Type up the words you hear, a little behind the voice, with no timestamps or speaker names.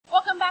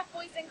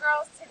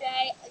girls,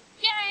 today,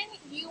 again,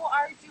 you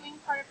are doing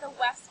part of the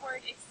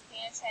westward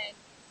expansion.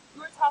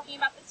 We're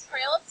talking about the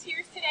Trail of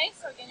Tears today,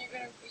 so again, you're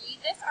going to read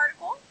this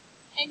article,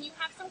 and you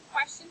have some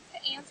questions to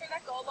answer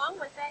that go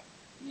along with it,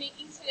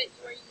 making sure that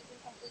you are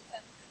using complete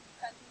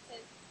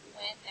sentences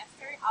when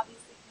necessary.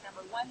 Obviously,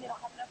 number one, they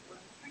don't have enough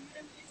room for you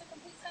to use a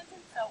complete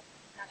sentence, so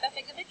not that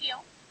big of a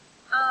deal.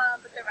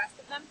 But the rest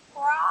of them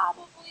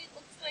probably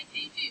looks like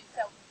they do,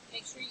 so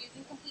make sure you're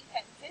using complete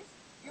sentences.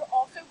 You're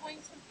also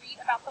going to read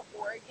about the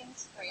Oregon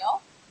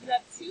Trail. You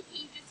have 2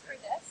 pages for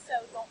this,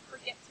 so don't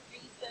forget to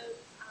read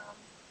those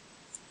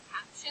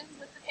captions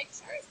with the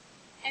pictures.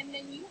 And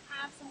then you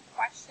have some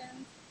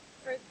questions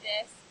for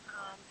this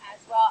as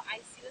well.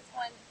 I see this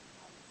one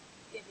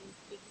making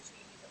sure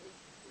you use at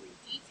least 3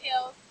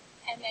 details.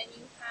 And then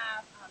you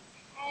have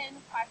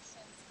 10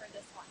 questions for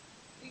this one.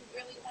 We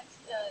really want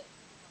you to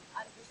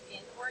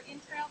understand the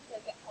Oregon Trail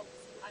because it helps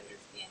you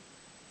understand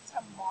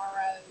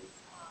tomorrow's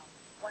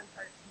one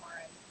part of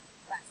tomorrow's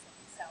lesson.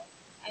 So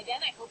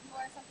again, I hope you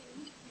learned something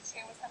new you can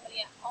share with somebody